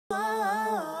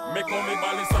They call me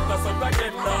Bali, Santa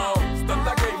game now. Start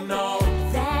the game now.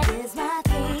 That is my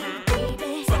thing,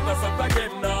 baby. Santa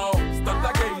game now. Start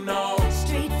the game now.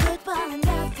 Street football and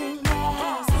nothing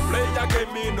else. Play a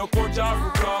game, me no coach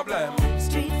have problem.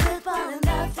 Street football and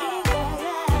nothing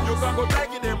else. You can go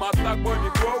take them attack when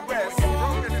you progress.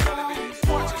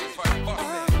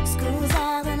 School's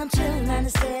out and I'm chilling on the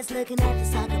stairs, looking at the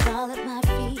soccer ball at my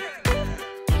feet.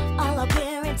 All our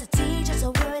parents and teachers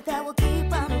are worried that we'll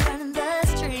keep on running the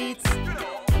streets.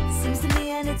 Seems to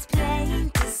me and it's plain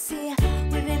to see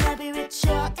we may not be rich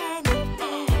or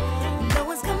anything. No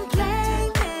one's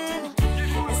complaining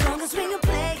as long as we can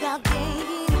play our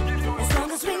game. As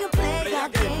long as we can play our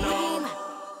game.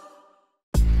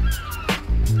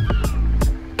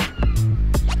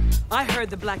 I heard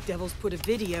the Black Devils put a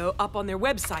video up on their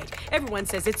website. Everyone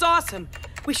says it's awesome.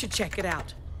 We should check it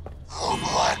out. The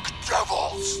Black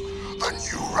Devils, the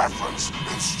new reference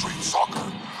in street soccer,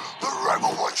 the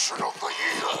revelation of the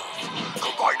year,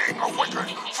 combining a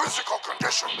wicked physical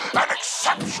condition and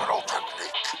exceptional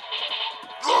technique.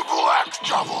 The Black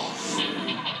Devils,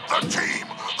 the team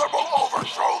that will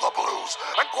overthrow the Blues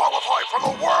and qualify for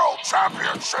the World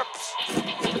Championships.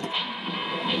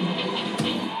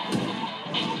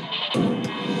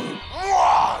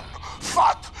 One,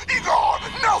 Fat, Igor,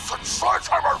 Nelson,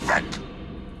 Sledgehammer, Vic.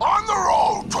 On the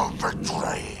road to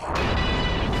victory.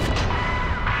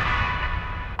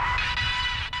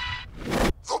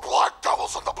 The Black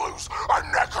Devils and the Blues are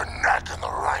neck and neck in the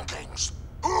rankings.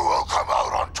 Who will come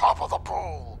out on top of the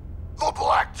pool? The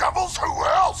Black Devils? Who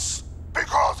else?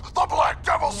 Because the Black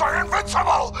Devils are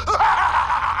invincible!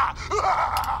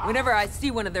 Whenever I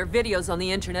see one of their videos on the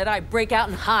internet, I break out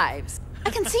in hives. I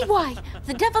can see why.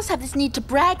 The Devils have this need to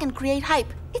brag and create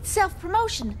hype. It's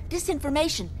self-promotion,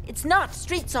 disinformation. It's not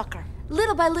street soccer.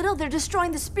 Little by little, they're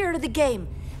destroying the spirit of the game.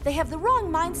 They have the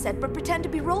wrong mindset but pretend to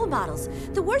be role models.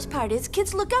 The worst part is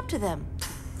kids look up to them.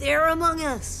 They're among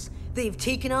us. They've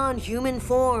taken on human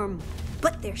form.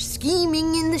 But they're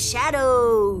scheming in the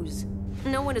shadows.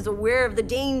 No one is aware of the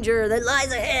danger that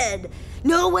lies ahead.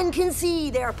 No one can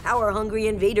see they're power-hungry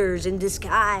invaders in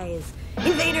disguise.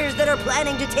 Invaders that are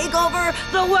planning to take over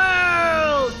the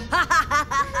world!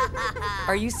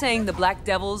 Are you saying the Black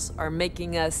Devils are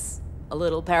making us a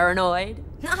little paranoid?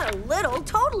 Not a little,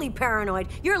 totally paranoid.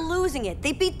 You're losing it.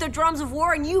 They beat the drums of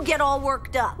war and you get all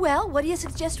worked up. Well, what do you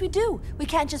suggest we do? We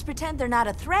can't just pretend they're not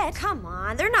a threat. Come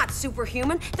on, they're not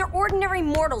superhuman. They're ordinary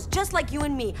mortals, just like you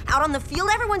and me. Out on the field,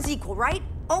 everyone's equal, right?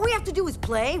 All we have to do is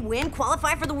play, win,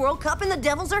 qualify for the World Cup, and the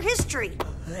Devils are history.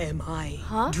 Am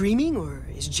I dreaming, or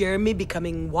is Jeremy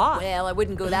becoming wise? Well, I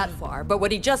wouldn't go that far, but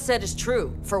what he just said is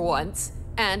true, for once.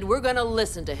 And we're gonna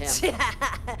listen to him.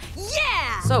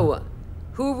 Yeah! So,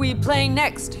 who are we playing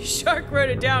next? Shark wrote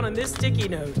it down on this sticky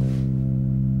note.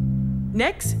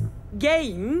 Next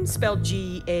game, spelled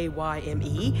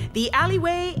G-A-Y-M-E, the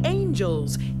Alleyway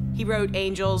Angels. He wrote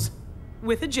angels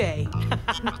with a J.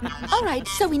 All right,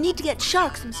 so we need to get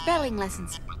Shark some spelling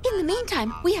lessons. In the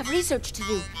meantime, we have research to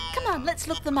do. Come on, let's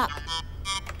look them up.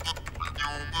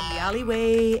 The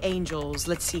Alleyway Angels.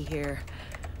 Let's see here.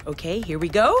 Okay, here we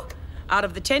go. Out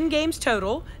of the 10 games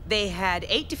total, they had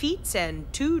 8 defeats and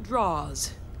 2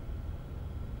 draws.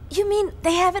 You mean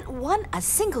they haven't won a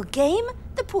single game?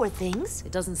 The poor things.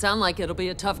 It doesn't sound like it'll be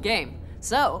a tough game.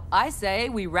 So, I say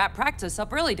we wrap practice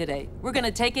up early today. We're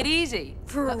gonna take it easy.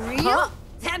 For real?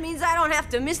 That means I don't have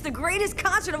to miss the greatest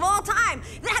concert of all time.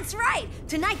 That's right.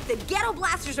 Tonight, the Ghetto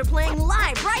Blasters are playing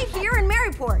live right here in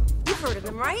Maryport. You've heard of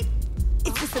them, right?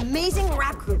 It's this amazing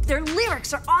rap group. Their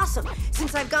lyrics are awesome.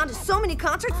 Since I've gone to so many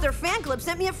concerts, their fan club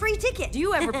sent me a free ticket. Do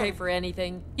you ever pay for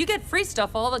anything? You get free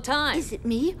stuff all the time. Is it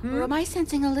me, or am I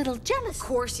sensing a little jealous? Of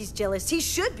course he's jealous. He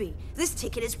should be. This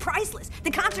ticket is priceless. The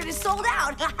concert is sold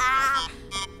out.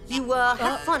 You,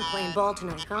 have fun playing ball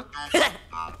tonight, huh?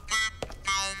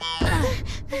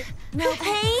 No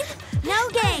pain, no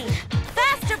gain.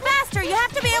 Faster, faster. You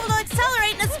have to be able to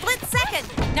accelerate in a split second.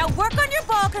 Now work on your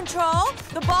ball control.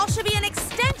 The ball should be an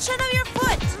extension of your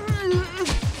foot.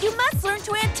 You must learn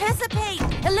to anticipate,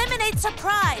 eliminate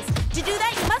surprise. To do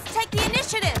that, you must take the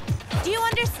initiative. Do you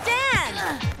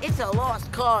understand? It's a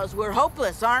lost cause. We're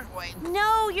hopeless, aren't we?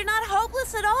 No, you're not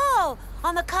hopeless at all.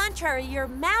 On the contrary, you're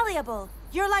malleable.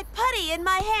 You're like putty in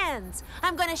my hands.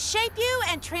 I'm going to shape you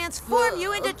and transform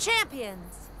you into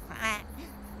champions.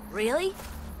 Really?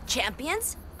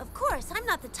 Champions? Of course, I'm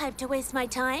not the type to waste my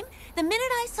time. The minute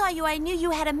I saw you, I knew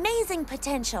you had amazing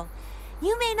potential.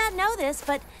 You may not know this,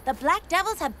 but the Black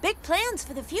Devils have big plans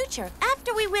for the future.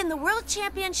 After we win the World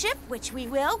Championship, which we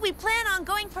will, we plan on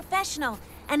going professional.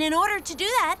 And in order to do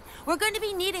that, we're going to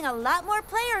be needing a lot more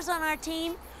players on our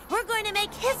team. We're going to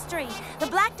make history. The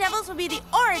Black Devils will be the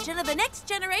origin of the next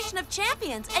generation of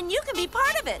champions, and you can be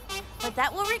part of it. But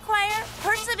that will require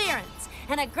perseverance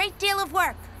and a great deal of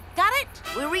work. Got it?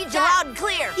 We read you loud and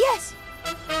clear. Yes.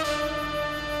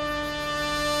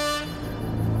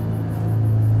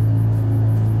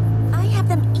 I have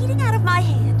them eating out of my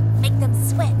hand. Make them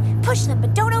sweat. Push them,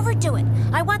 but don't overdo it.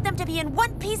 I want them to be in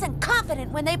one piece and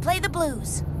confident when they play the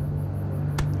blues.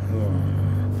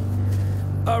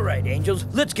 All right, Angels,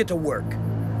 let's get to work.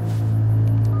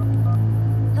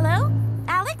 Hello?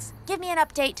 Alex? Give me an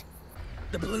update.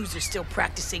 The Blues are still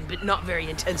practicing, but not very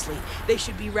intensely. They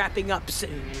should be wrapping up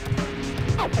soon.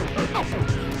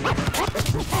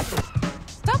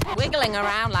 Stop wiggling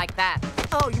around like that.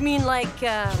 Oh, you mean like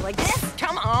this?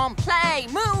 Come on, play,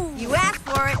 move. You asked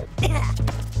for it.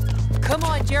 Come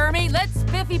on, Jeremy, let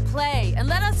Spiffy play, and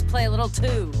let us play a little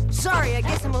too. Sorry, I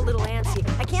guess I'm a little antsy.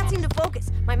 I can't seem to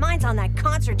focus. My mind's on that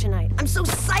concert tonight. I'm so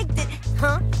psyched that...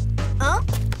 Huh? Huh?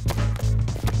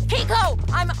 Pico,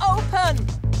 I'm open.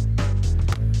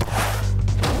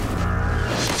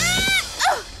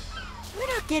 We're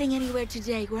not getting anywhere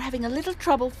today. We're having a little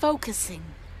trouble focusing.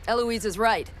 Eloise is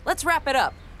right. Let's wrap it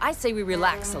up. I say we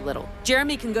relax a little.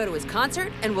 Jeremy can go to his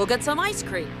concert, and we'll get some ice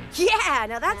cream. Yeah,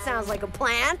 now that sounds like a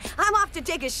plan. I'm off to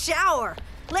take a shower.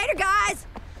 Later, guys.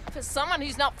 For someone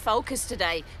who's not focused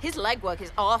today, his legwork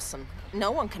is awesome.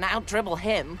 No one can out-dribble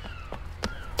him.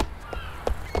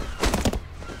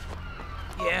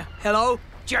 Yeah, hello?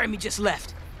 Jeremy just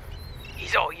left.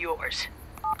 He's all yours.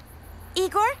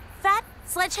 Igor, Fat,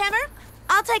 Sledgehammer,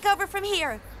 I'll take over from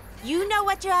here. You know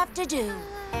what you have to do.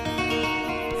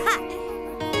 Ha!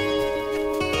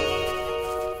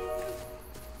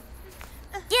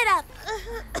 Get up.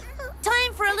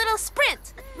 Time for a little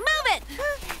sprint. Move it.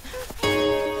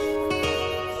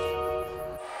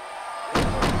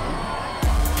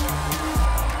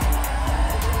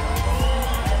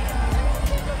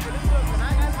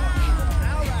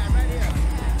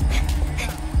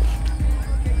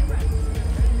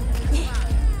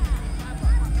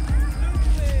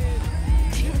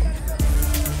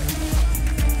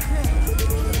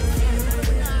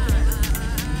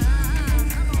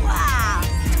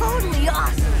 Totally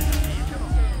awesome!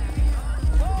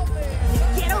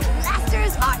 Ghetto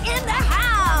Blasters are in the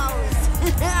house!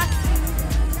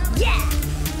 Yeah!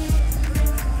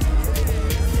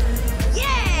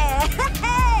 Yeah!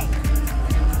 Hey!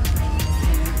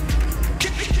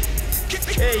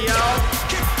 Hey, y'all.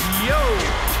 Yo!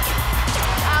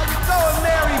 How's it going,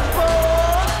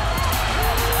 Maryport?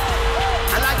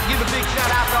 I'd like to give a big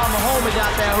shout out to all the homies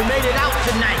out there who made it out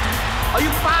tonight. Are you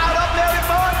fired up,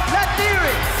 Maryport? Let's hear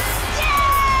it!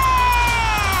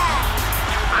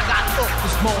 I got up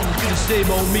this morning to the same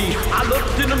old me. I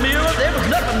looked in the mirror, there was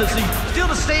nothing to see.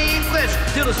 Still the same flesh,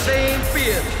 still the same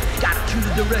fear. Got to choose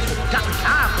a direction, got no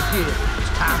time for tears.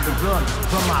 It's time to run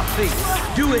from my fate.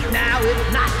 Do it now,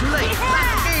 it's not too late. Like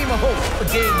a game of hope, a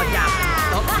game of doubt.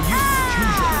 Up to you,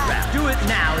 choose your route. Do it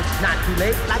now, it's not too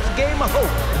late. Like a game of hope,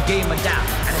 a game of doubt.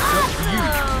 And it's up to you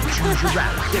to choose your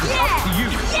route. It's up to you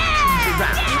to choose your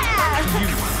route. It's up to you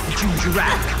to choose your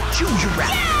route. Choose your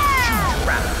route. Choose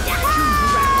your route. Choose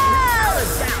your route.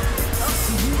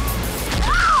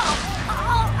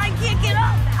 I can't get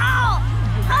up!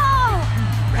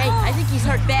 Hey, I think he's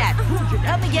hurt bad.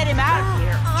 Help me get him out of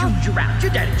here. Choose your route. You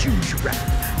gotta choose your route.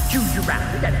 Choose your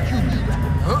route. You gotta choose your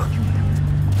route. Huh?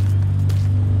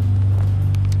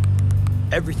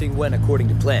 Everything went according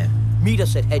to plan. Meet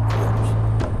us at headquarters.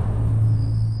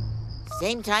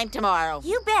 Same time tomorrow.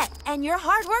 You bet, and your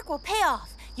hard work will pay off.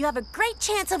 You have a great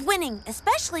chance of winning,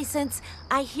 especially since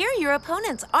I hear your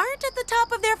opponents aren't at the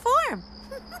top of their form.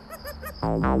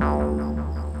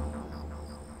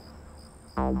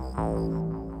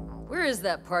 Where is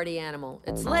that party animal?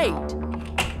 It's late.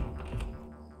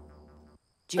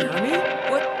 Jeremy?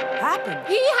 What happened?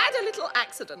 He had a little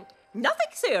accident.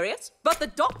 Nothing serious, but the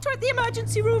doctor at the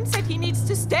emergency room said he needs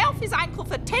to stay off his ankle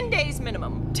for 10 days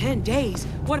minimum. 10 days?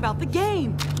 What about the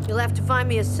game? You'll have to find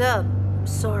me a sub. I'm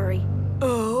sorry.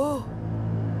 Oh.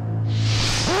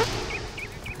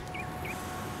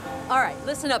 All right,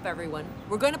 listen up, everyone.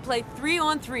 We're going to play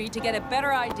 3-on-3 to get a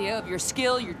better idea of your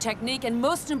skill, your technique, and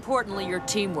most importantly, your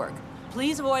teamwork.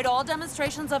 Please avoid all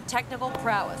demonstrations of technical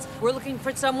prowess. We're looking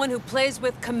for someone who plays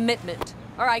with commitment.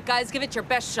 All right, guys, give it your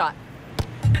best shot.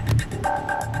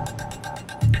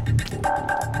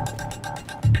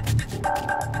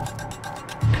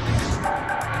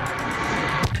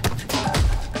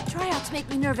 Tryouts make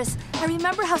me nervous. I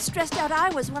remember how stressed out I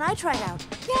was when I tried out.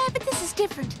 Yeah, but this is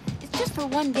different. It's just for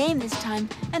one game this time,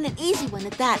 and an easy one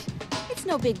at that. It's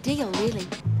no big deal, really.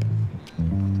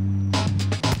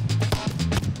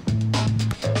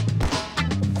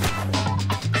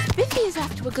 He's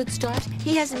off to a good start.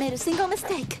 He hasn't made a single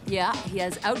mistake. Yeah, he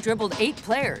has out-dribbled 8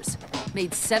 players,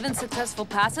 made 7 successful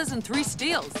passes and 3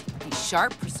 steals. He's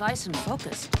sharp, precise, and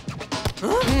focused.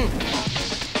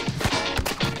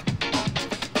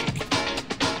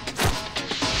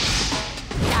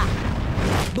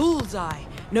 Bullseye.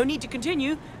 No need to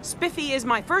continue. Spiffy is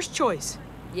my first choice.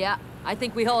 Yeah, I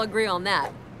think we all agree on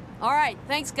that. All right,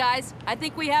 thanks, guys. I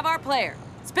think we have our player.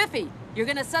 Spiffy, you're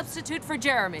gonna substitute for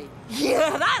Jeremy.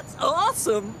 Yeah, that's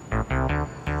awesome.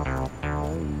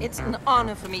 It's an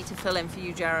honor for me to fill in for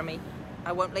you, Jeremy.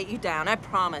 I won't let you down, I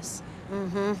promise.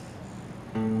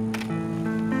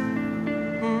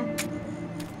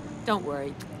 Don't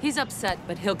worry. He's upset,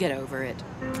 but he'll get over it.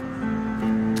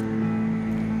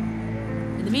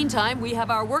 In the meantime, we have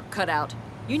our work cut out.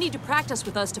 You need to practice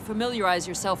with us to familiarize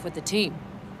yourself with the team.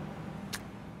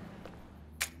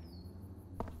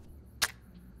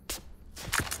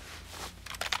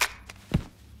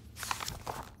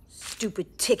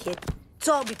 Stupid ticket. It's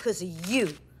all because of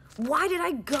you. Why did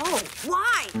I go?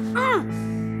 Why?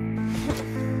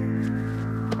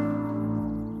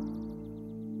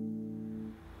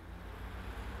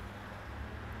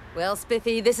 Well,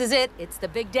 Spiffy, this is it. It's the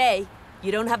big day.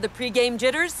 You don't have the pre-game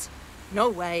jitters? No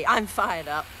way, I'm fired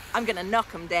up. I'm gonna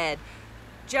knock him dead.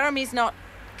 Jeremy's not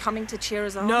coming to cheer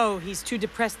us on? No, he's too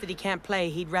depressed that he can't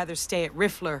play. He'd rather stay at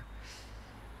Riffler.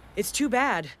 It's too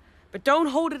bad, but don't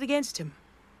hold it against him.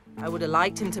 I would have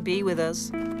liked him to be with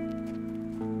us.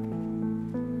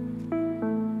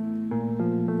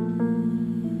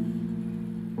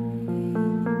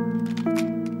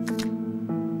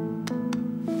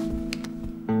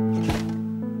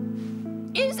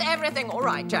 Is everything all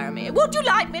right, Jeremy? Would you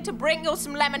like me to bring you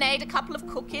some lemonade, a couple of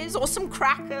cookies, or some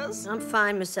crackers? I'm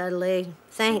fine, Miss Adelaide.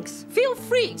 Thanks. Feel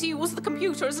free to use the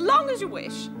computer as long as you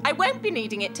wish. I won't be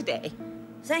needing it today.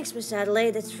 Thanks, Miss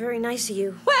Adelaide. That's very nice of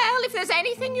you. Well, if there's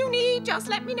anything you need, just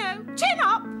let me know. Chin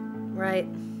up! Right.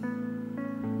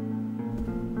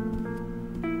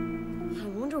 I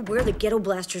wonder where the Ghetto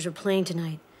Blasters are playing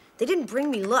tonight. They didn't bring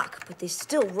me luck, but they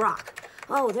still rock.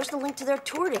 Oh, there's the link to their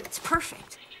tour date. It's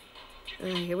perfect.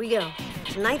 Here we go.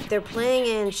 Tonight they're playing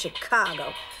in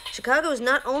Chicago. Chicago is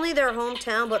not only their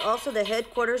hometown, but also the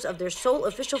headquarters of their sole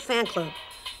official fan club.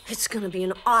 It's gonna be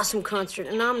an awesome concert,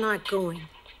 and I'm not going.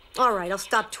 All right, I'll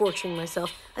stop torturing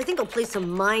myself. I think I'll play some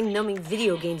mind-numbing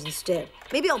video games instead.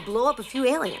 Maybe I'll blow up a few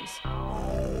aliens.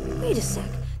 Wait a sec.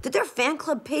 Did their fan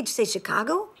club page say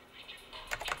Chicago?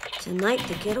 Tonight,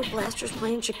 the Ghetto Blasters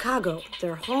play in Chicago,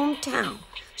 their hometown.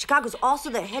 Chicago's also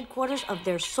the headquarters of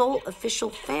their sole official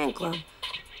fan club.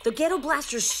 The Ghetto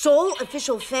Blasters' sole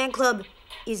official fan club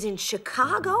is in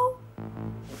Chicago?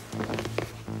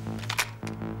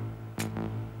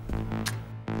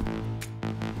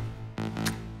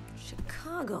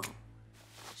 Chicago.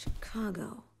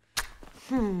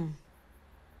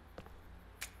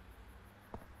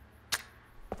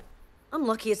 I'm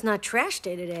lucky it's not trash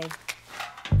day today.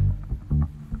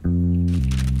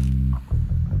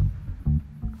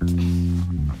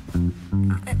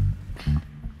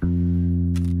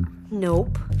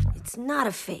 Nope, it's not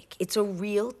a fake. It's a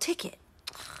real ticket.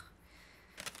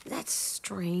 That's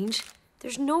strange.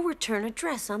 There's no return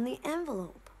address on the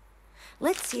envelope.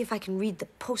 Let's see if I can read the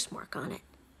postmark on it.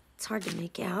 It's hard to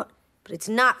make out, but it's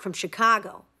not from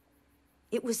Chicago.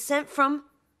 It was sent from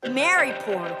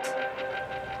Maryport.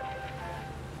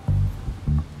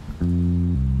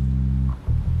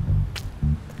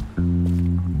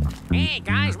 Hey,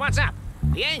 guys, what's up?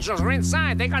 The Angels are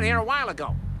inside. They got here a while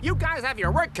ago. You guys have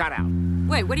your work cut out.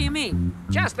 Wait, what do you mean?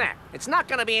 Just that. It's not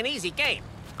gonna be an easy game.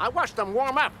 I watched them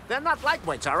warm up. They're not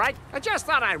lightweights, all right? I just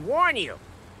thought I'd warn you.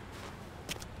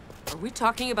 Are we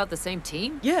talking about the same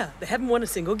team? Yeah, they haven't won a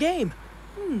single game.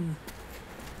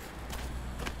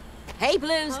 Hey,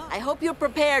 Blues, I hope you're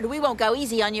prepared. We won't go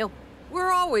easy on you.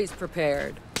 We're always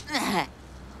prepared.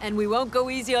 And we won't go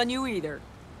easy on you either.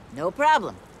 No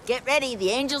problem. Get ready.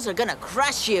 The Angels are gonna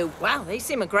crush you. Wow, they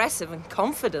seem aggressive and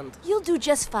confident. You'll do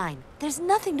just fine. There's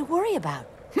nothing to worry about.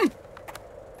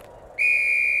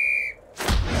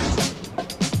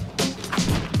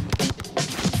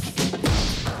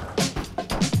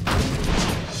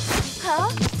 Huh?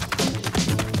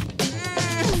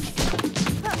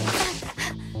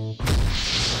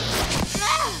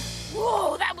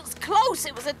 Whoa, that was close.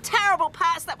 It was a terrible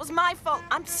pass. That was my fault.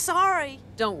 I'm sorry.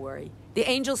 Don't worry. The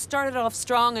Angels started off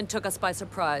strong and took us by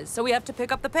surprise, so we have to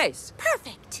pick up the pace.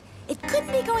 Perfect. It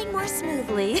couldn't be going more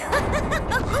smoothly.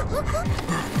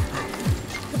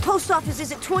 The post office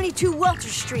is at 22 Welter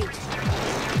Street.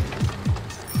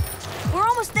 We're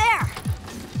almost there.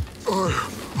 I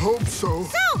hope so.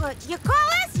 So, you call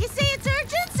us, you say it's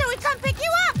urgent, so we come pick you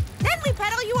up. Then we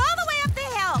pedal you all the way up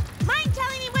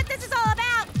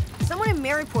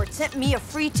Maryport sent me a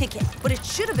free ticket, but it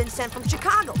should have been sent from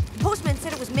Chicago. The postman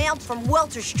said it was mailed from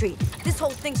Welter Street. This whole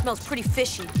thing smells pretty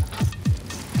fishy.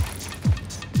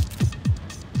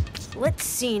 Let's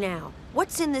see now.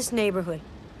 What's in this neighborhood?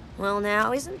 Well,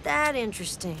 now, isn't that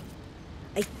interesting?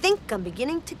 I think I'm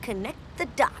beginning to connect the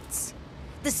dots.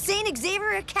 The St.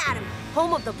 Xavier Academy,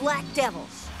 home of the Black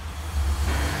Devils.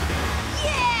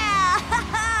 Yeah!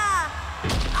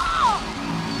 Oh!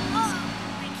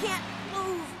 I can't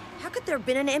move. How could there have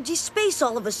been an empty space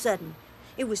all of a sudden?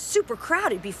 It was super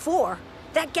crowded before.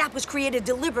 That gap was created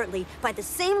deliberately by the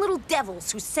same little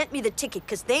devils who sent me the ticket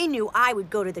because they knew I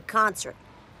would go to the concert.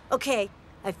 Okay,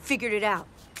 I figured it out.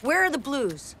 Where are the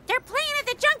Blues? They're playing at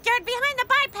the junkyard behind the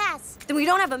bypass. Then we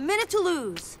don't have a minute to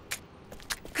lose.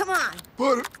 Come on.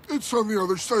 But it's on the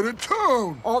other side of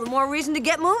town. All the more reason to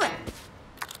get moving.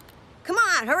 Come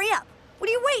on, hurry up. What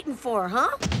are you waiting for, huh?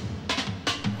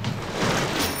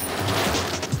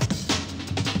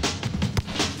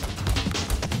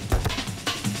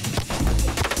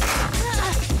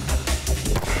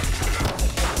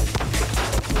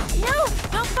 No,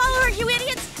 don't follow her, you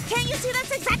idiots. Can't you see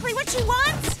that's exactly what she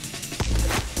wants?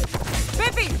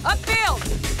 Biffy, upfield!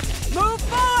 Move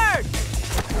forward!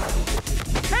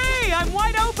 Hey, I'm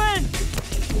wide open!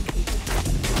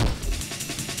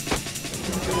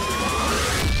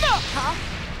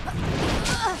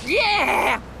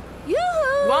 Yeah!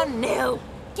 Yoo-hoo! 1-0.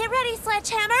 Get ready,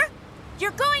 Sledgehammer.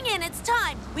 You're going in. It's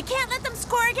time. We can't let them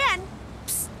score again.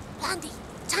 Psst, Blondie.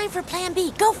 Time for Plan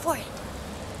B. Go for it.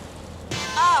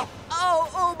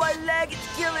 Oh, my leg is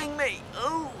killing me.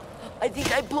 Oh, I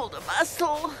think I pulled a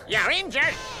muscle. You're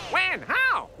injured? When?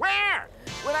 How? Where?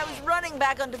 When I was running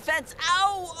back on defense.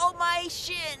 Ow! Oh, my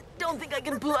shin. Don't think I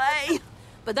can play.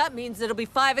 But that means it'll be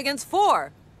 5 against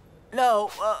 4.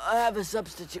 No, I have a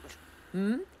substitute.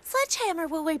 Sledgehammer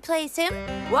will replace him.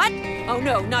 What? Oh,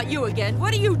 no, not you again.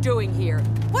 What are you doing here?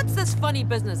 What's this funny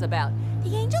business about?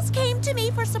 The Angels came to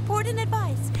me for support and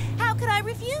advice. How could I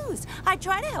refuse? I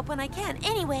try to help when I can.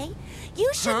 Anyway,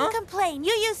 you shouldn't complain.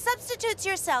 You use substitutes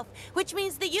yourself, which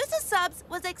means the use of subs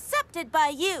was accepted by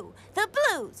you, the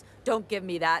Blues. Don't give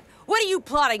me that. What are you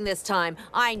plotting this time?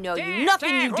 I know you.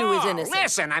 Nothing you do is innocent.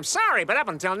 Listen, I'm sorry, but up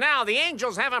until now, the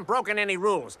Angels haven't broken any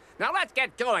rules. Now let's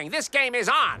get going. This game is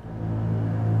on.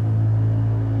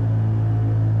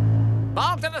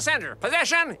 Ball to the center.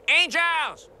 Possession,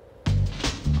 Angels!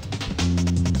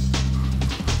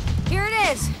 Here it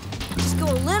is. Just go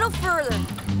a little further.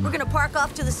 We're gonna park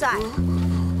off to the side.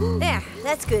 There,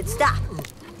 that's good. Stop.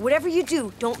 Whatever you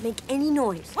do, don't make any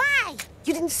noise. Why?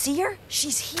 You didn't see her?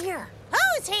 She's here.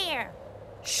 Who's here?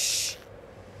 Shh.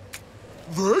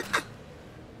 Vic?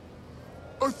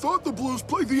 I thought the Blues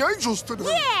played the Angels today.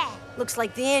 Yeah. Looks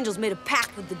like the Angels made a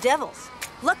pact with the Devils.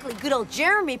 Luckily, good old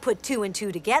Jeremy put 2 and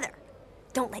 2 together.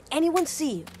 Don't let anyone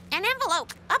see you. An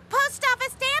envelope. A post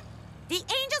office stamp. The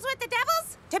Angels with the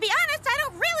Devils? To be honest, I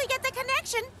don't really get the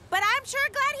connection, but I'm sure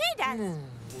glad he does.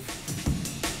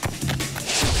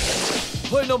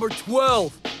 Play number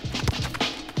 12.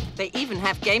 They even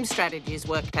have game strategies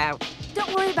worked out.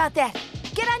 Don't worry about that.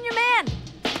 Get on your man.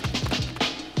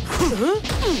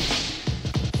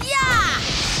 Yeah!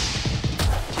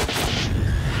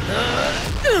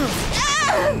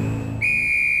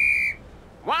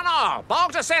 1-1. Ball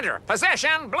to center.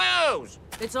 Possession, Blues!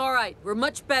 It's all right. We're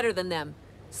much better than them.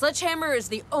 Sledgehammer is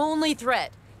the only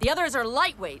threat. The others are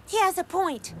lightweights. He has a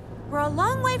point. We're a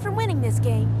long way from winning this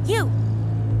game. You.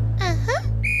 Uh-huh.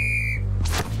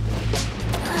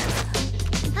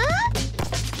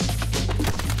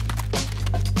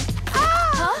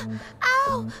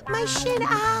 Ow! My shin,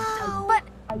 ow! But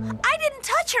I didn't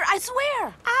touch her, I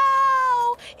swear!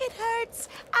 Ow! It hurts.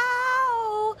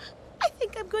 Ow! I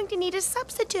think I'm going to need a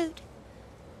substitute.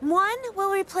 One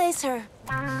will replace her.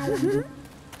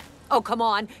 Oh, come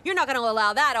on. You're not going to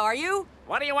allow that, are you?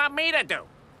 What do you want me to do?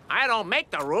 I don't make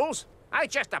the rules. I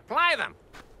just apply them.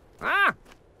 Huh?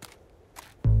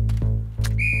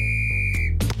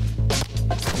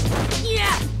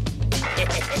 Yeah!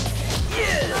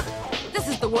 This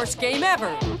is the worst game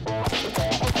ever.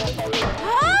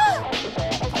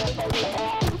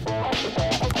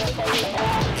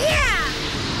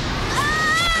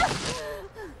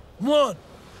 One,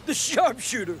 the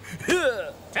sharpshooter.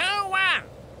 2-1.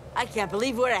 I can't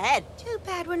believe we're ahead. Too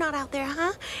bad we're not out there,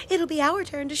 huh? It'll be our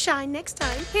turn to shine next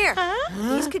time. Here.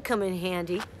 Huh? These could come in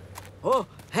handy. Oh,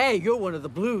 hey, you're one of the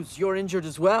Blues. You're injured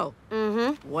as well.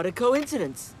 Mm-hmm. What a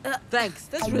coincidence. Thanks,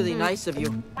 that's really nice of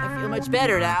you. I feel much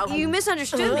better now. You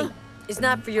misunderstood me. It's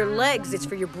not for your legs, it's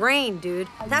for your brain, dude.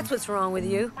 That's what's wrong with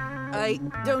you. I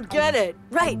don't get it.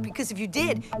 Right, because if you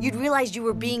did, you'd realize you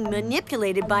were being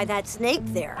manipulated by that snake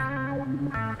there.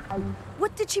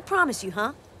 What did she promise you,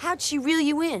 huh? How'd she reel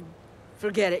you in?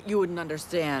 Forget it, you wouldn't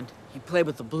understand. You play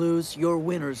with the Blues, you're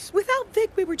winners. Without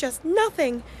Vic, we were just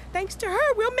nothing. Thanks to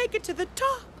her, we'll make it to the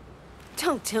top.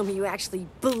 Don't tell me you actually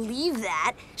believe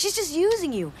that. She's just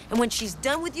using you. And when she's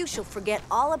done with you, she'll forget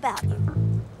all about you.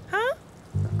 Huh?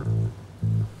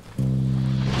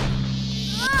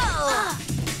 Oh.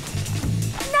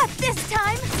 Not this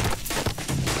time!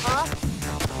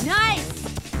 Nice!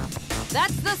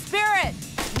 That's the spirit!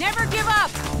 Never give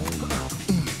up!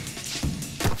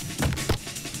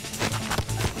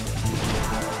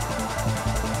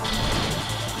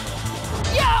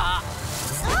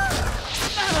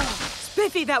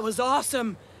 Spiffy, that was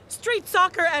awesome. Street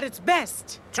soccer at its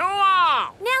best.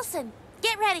 2-all! Nelson,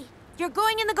 get ready. You're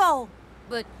going in the goal.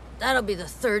 But that'll be the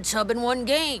third sub in one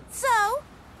game. So,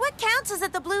 what counts is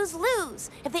that the Blues lose.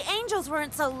 If the Angels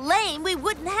weren't so lame, we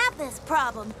wouldn't have this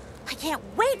problem. I can't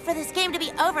wait for this game to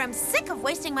be over. I'm sick of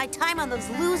wasting my time on those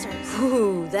losers.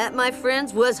 Ooh, that, my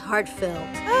friends, was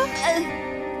heartfelt.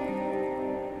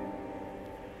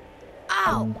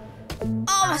 Ow!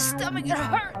 Oh, my stomach, it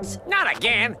hurts. Not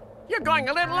again! You're going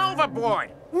a little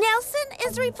overboard. Nelson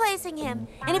is replacing him.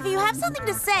 And if you have something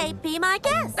to say, be my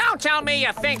guest. Don't tell me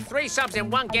you think 3 subs in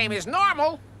one game is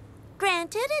normal.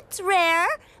 Granted, it's rare,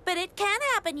 but it can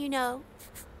happen, you know.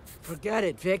 Forget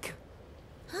it, Vic.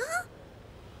 Huh?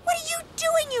 What are you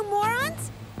doing, you morons?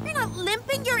 You're not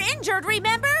limping, you're injured,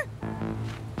 remember?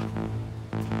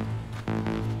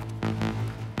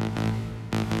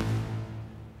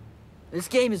 This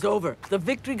game is over. The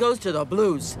victory goes to the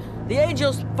Blues. The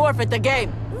Angels forfeit the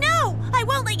game. No! I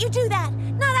won't let you do that!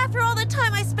 Not after all the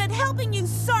time I spent helping you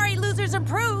sorry losers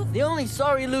improve! The only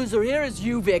sorry loser here is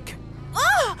you, Vic.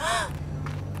 Oh!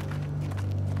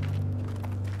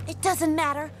 It doesn't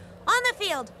matter. On the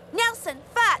field, Nelson,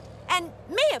 Fat, and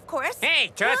me, of course.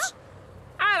 Hey, Toots.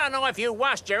 I don't know if you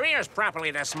washed your ears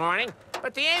properly this morning,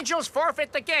 but the Angels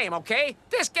forfeit the game, okay?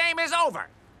 This game is over.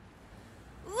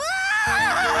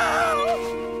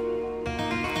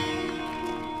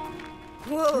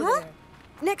 Whoa there.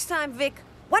 Next time, Vic,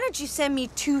 why don't you send me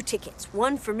 2 tickets?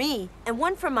 One for me and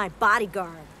one for my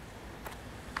bodyguard.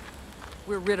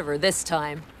 We're rid of her this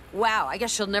time. Wow, I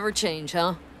guess she'll never change,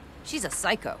 huh? She's a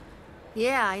psycho.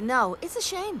 Yeah, I know. It's a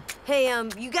shame. Hey,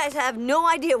 you guys have no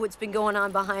idea what's been going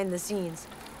on behind the scenes.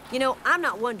 You know, I'm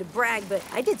not one to brag, but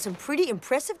I did some pretty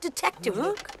impressive detective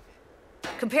work.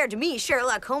 Compared to me,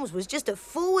 Sherlock Holmes was just a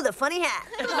fool with a funny hat.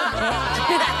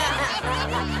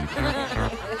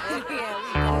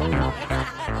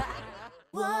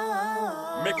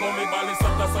 Me come me ball is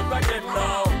start again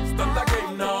now. Start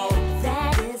again now.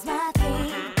 That is my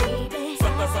thing, baby.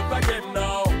 Start again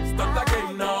now. Start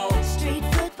again now. Street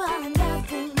football and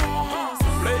nothing else.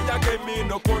 Play a game, me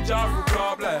no coach have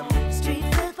problem. Street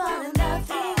football and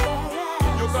nothing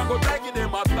else. You can go taking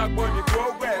them attack, but me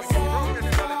progress.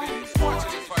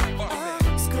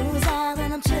 School's out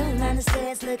and I'm chilling on the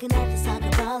stairs, looking at the soccer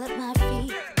ball at my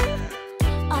feet.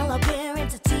 All our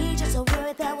parents and teachers are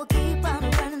worried that we'll keep